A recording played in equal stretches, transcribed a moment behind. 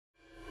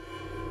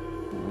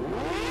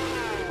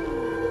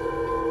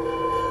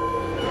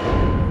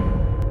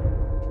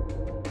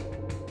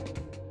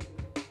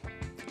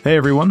Hey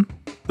everyone,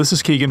 this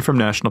is Keegan from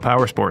National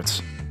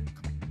Powersports.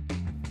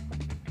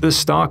 This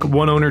stock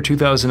one-owner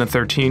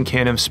 2013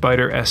 Can-Am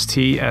SPYDER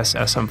ST S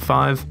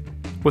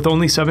SM5 with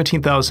only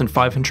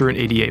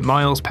 17,588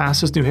 miles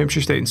passes New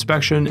Hampshire State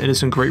inspection and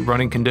is in great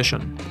running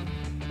condition.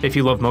 If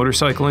you love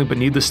motorcycling but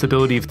need the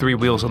stability of 3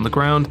 wheels on the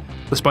ground,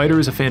 the SPYDER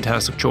is a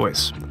fantastic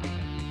choice.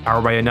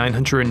 Powered by a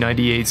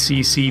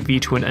 998cc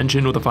V-twin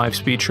engine with a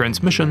 5-speed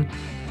transmission,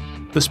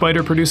 the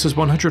SPYDER produces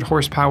 100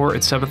 horsepower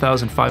at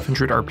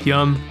 7,500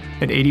 RPM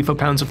and 80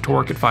 foot-pounds of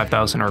torque at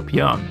 5,000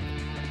 RPM.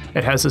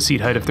 It has a seat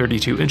height of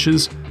 32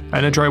 inches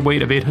and a dry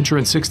weight of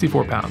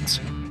 864 pounds.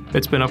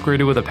 It's been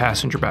upgraded with a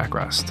passenger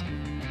backrest.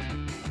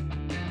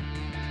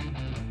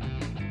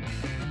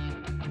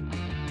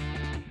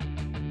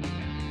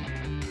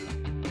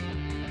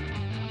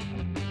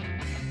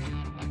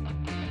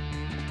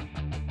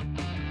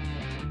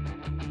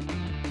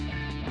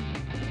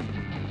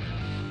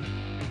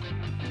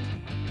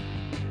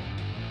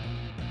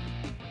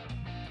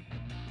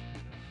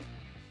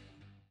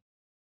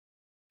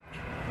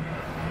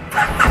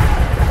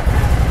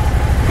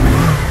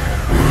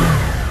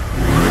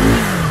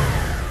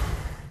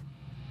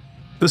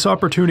 This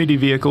opportunity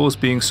vehicle is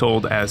being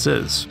sold as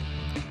is.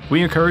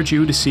 We encourage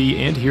you to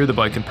see and hear the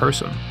bike in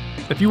person.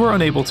 If you are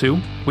unable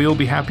to, we will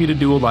be happy to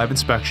do a live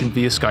inspection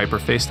via Skype or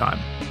FaceTime.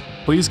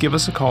 Please give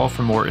us a call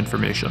for more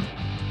information.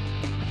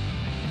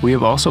 We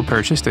have also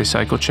purchased a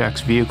CycleCheck's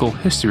vehicle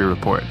history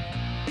report.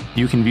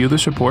 You can view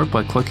this report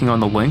by clicking on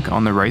the link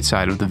on the right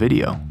side of the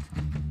video.